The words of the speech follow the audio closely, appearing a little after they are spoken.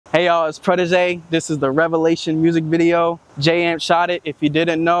Hey y'all, it's Protege. This is the Revelation music video. JayAmp shot it. If you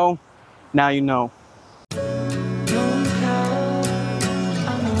didn't know, now you know.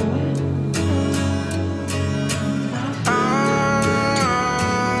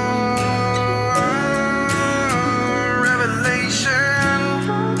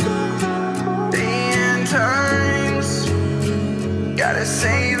 Gotta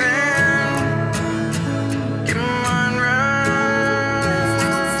save him, give him one run.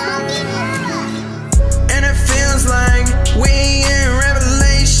 And it feels like we in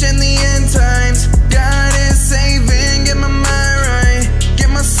Revelation, the end times. God is saving, get my mind right, get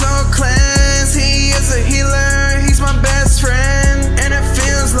my soul cleansed. He is a healer, he's my best friend. And it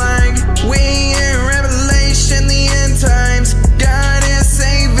feels like we in Revelation, the end times. God is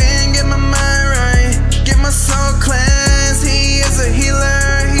saving, get my mind right, get my soul cleansed. He is a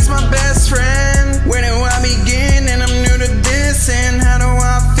healer, he's my best friend. Where do I begin? And I'm new to this. And how do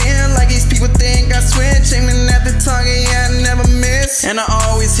I feel? Like these people think I switch, aiming at the target, yeah, I never miss. And I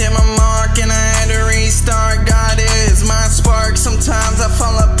always hit my mark, and I had to restart. God is my spark. Sometimes I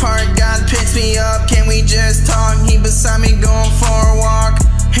fall apart, God picks me up. Can we just talk? He beside me going for a walk.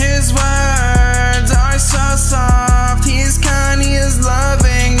 His words are so soft. He is kind, he is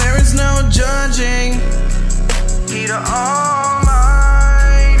loving. There is no judging. He the Almighty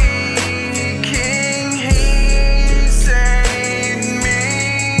King, he saved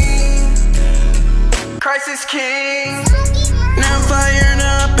me. Christ is King. Now I'm fired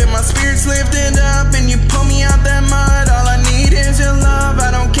up and my spirit's lifted up, and you pull me out that mud. All I need is your love.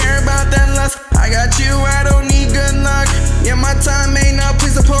 I don't care about that lust. I got you, I don't need good luck. Yeah, my time ain't up,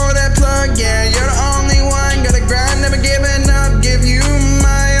 please don't pull that plug. Yeah, you're the only one, gotta grind, never giving up. Give you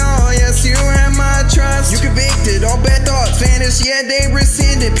my all, yes, you have my trust. You convicted, all bad thoughts vanished, yeah, they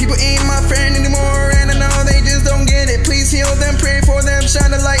rescinded. People ain't my friend anymore, and I know they just don't get it. Please heal them, pray for them,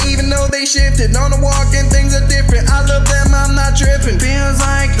 shine the light even though they shifted. On the walk and things are different, I love them, I'm not tripping.